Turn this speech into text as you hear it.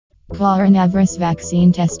Coronavirus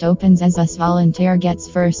vaccine test opens as US volunteer gets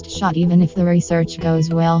first shot. Even if the research goes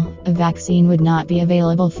well, a vaccine would not be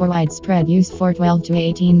available for widespread use for 12 to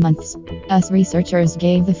 18 months. US researchers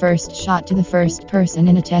gave the first shot to the first person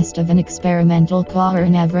in a test of an experimental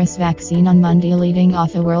coronavirus vaccine on Monday, leading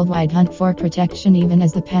off a worldwide hunt for protection even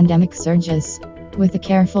as the pandemic surges. With a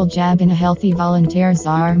careful jab in a healthy volunteer's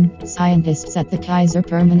arm, scientists at the Kaiser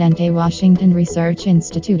Permanente Washington Research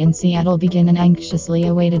Institute in Seattle begin an anxiously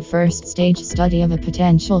awaited first-stage study of a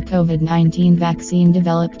potential COVID-19 vaccine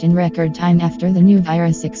developed in record time after the new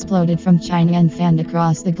virus exploded from China and fanned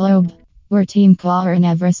across the globe. We're Team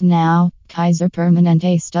Coronavirus now, Kaiser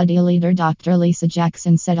Permanente study leader Dr. Lisa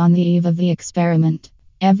Jackson said on the eve of the experiment.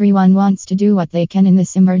 Everyone wants to do what they can in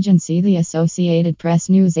this emergency, the Associated Press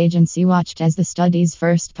news agency watched as the study's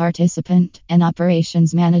first participant, an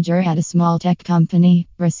operations manager at a small tech company,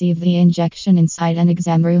 received the injection inside an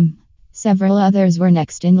exam room. Several others were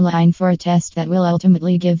next in line for a test that will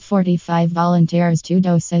ultimately give 45 volunteers 2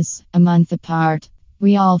 doses, a month apart.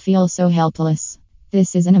 We all feel so helpless.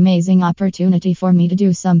 This is an amazing opportunity for me to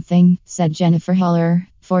do something, said Jennifer Huller,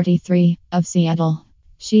 43, of Seattle.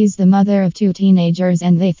 She's the mother of 2 teenagers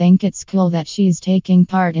and they think it's cool that she's taking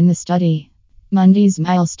part in the study. Monday's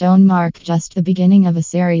milestone marked just the beginning of a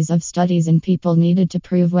series of studies in people needed to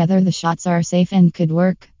prove whether the shots are safe and could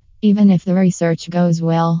work. Even if the research goes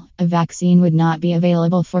well, a vaccine would not be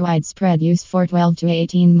available for widespread use for 12 to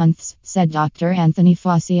 18 months, said Dr. Anthony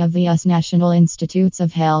Fauci of the US National Institutes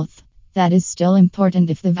of Health. That is still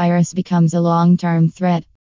important if the virus becomes a long-term threat.